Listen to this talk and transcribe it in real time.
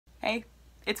Hey,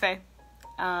 it's Faye.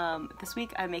 This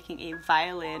week I'm making a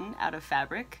violin out of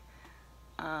fabric,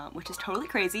 which is totally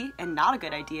crazy and not a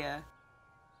good idea,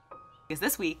 because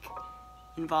this week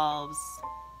involves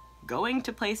going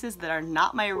to places that are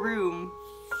not my room,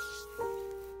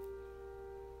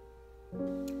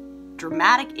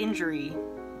 dramatic injury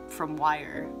from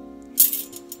wire,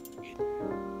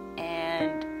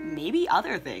 and maybe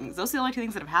other things. Those are the only two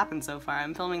things that have happened so far.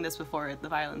 I'm filming this before the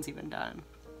violin's even done.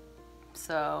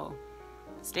 So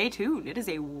stay tuned, it is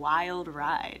a wild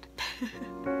ride.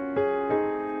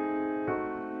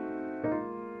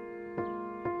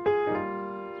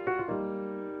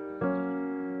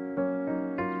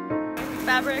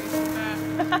 Fabric?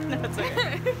 No, it's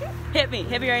okay. Hit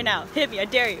me right now. Hit me, I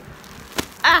dare you.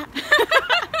 Ah!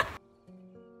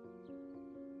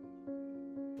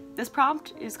 This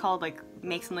prompt is called like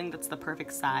make something that's the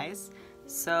perfect size.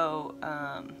 So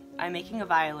I'm making a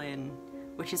violin,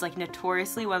 which is like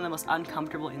notoriously one of the most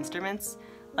uncomfortable instruments.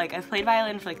 Like I've played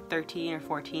violin for like 13 or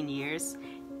 14 years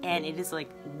and it has like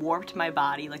warped my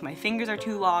body. Like my fingers are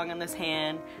too long on this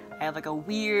hand. I have like a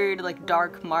weird like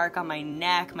dark mark on my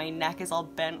neck. My neck is all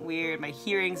bent weird. My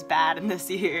hearing's bad in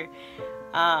this ear.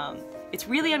 It's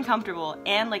really uncomfortable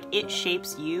and like it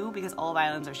shapes you because all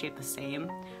violins are shaped the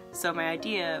same. So my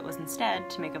idea was instead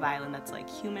to make a violin that's like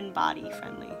human body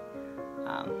friendly.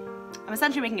 I'm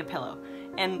essentially making a pillow,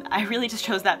 and I really just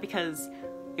chose that because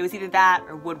it was either that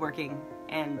or woodworking,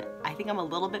 and I think I'm a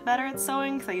little bit better at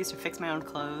sewing because I used to fix my own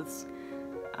clothes.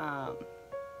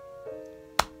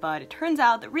 But it turns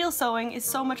out that real sewing is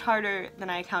so much harder than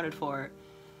I accounted for,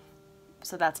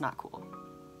 so that's not cool.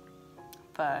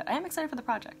 But I am excited for the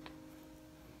project.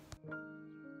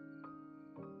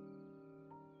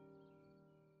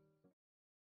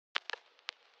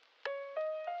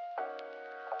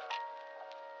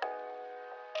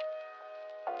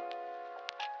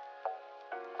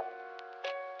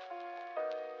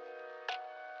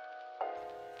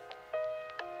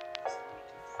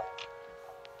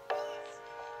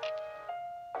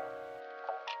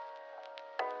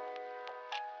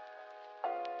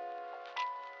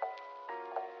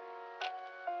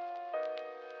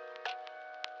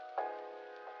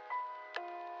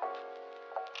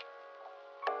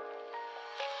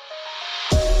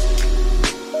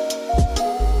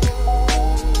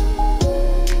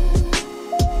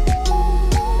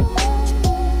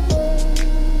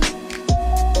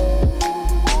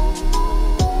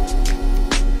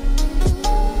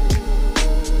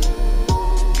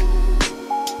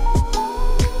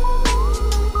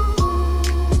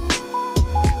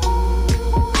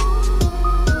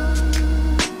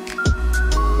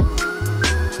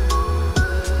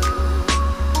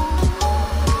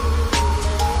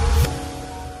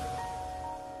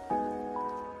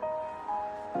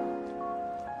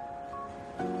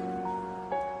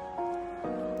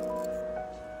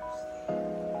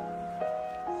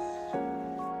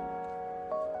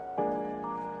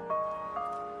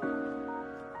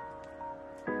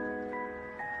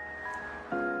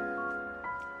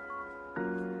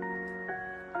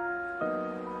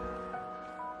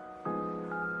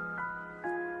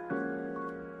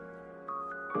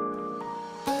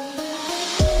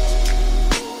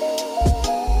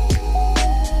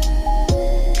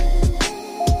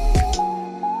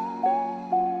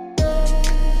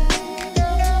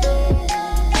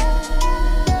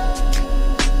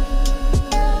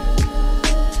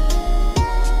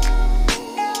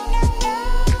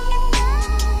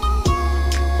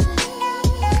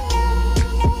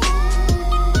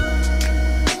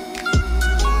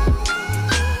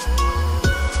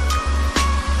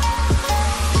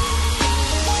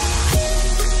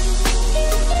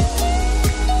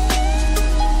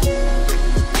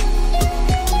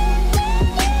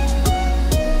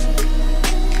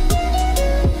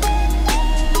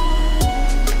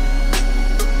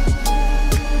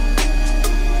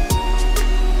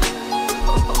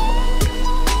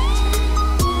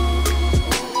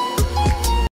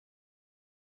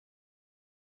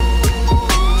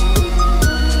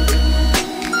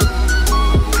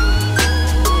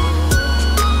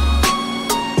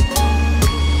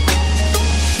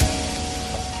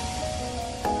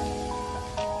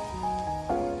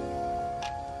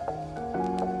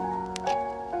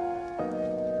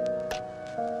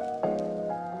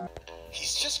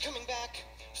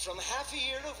 From half a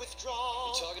year of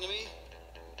withdrawal. You talking to me?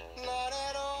 Not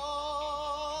at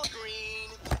all. Green.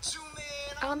 Zoom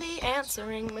in On the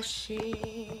answering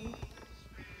machine.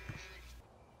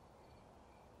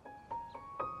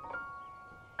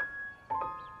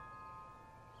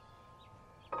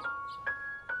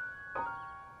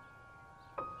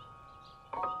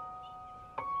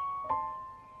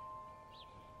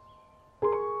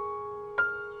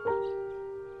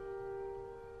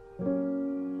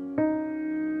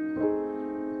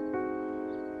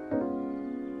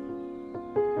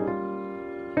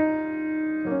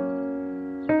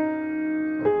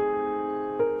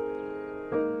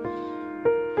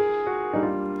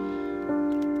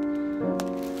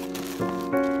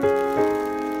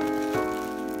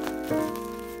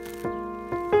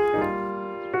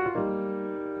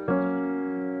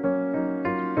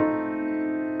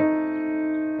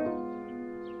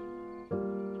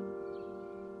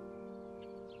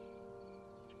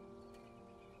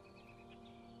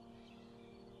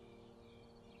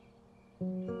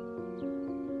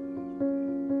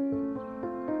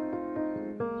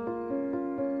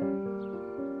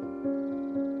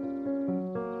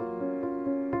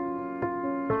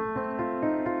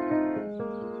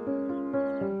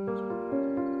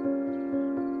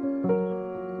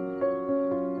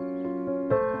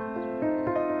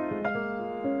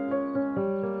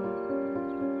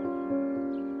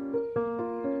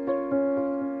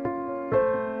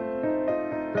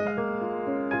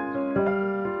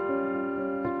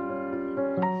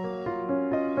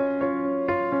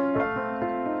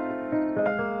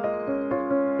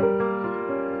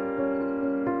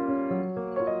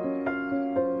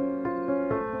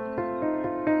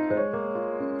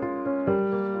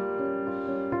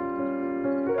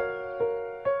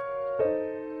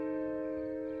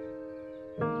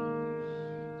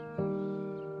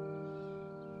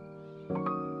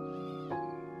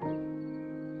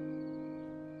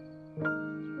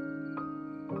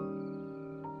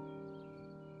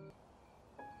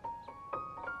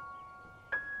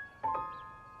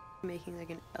 Making like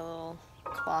a little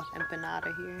cloth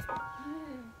empanada here.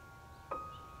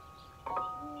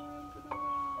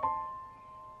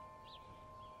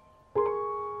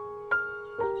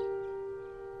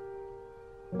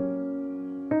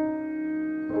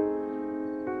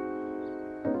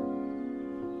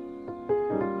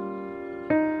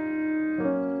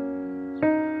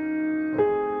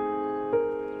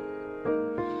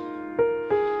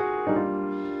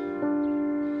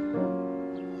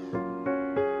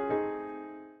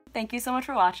 Thank you so much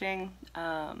for watching.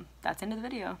 That's the end of the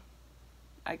video,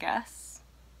 I guess.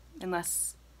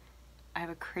 Unless I have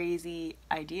a crazy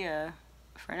idea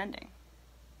for an ending.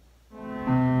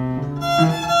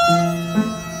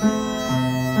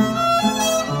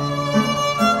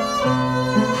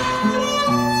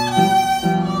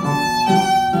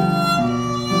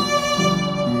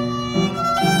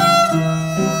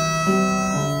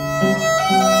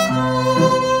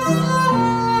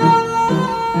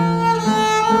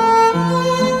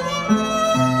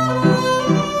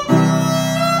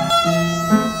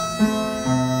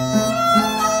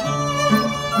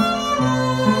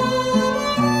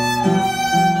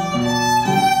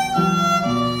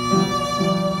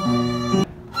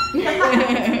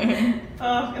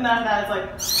 And that it's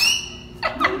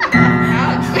like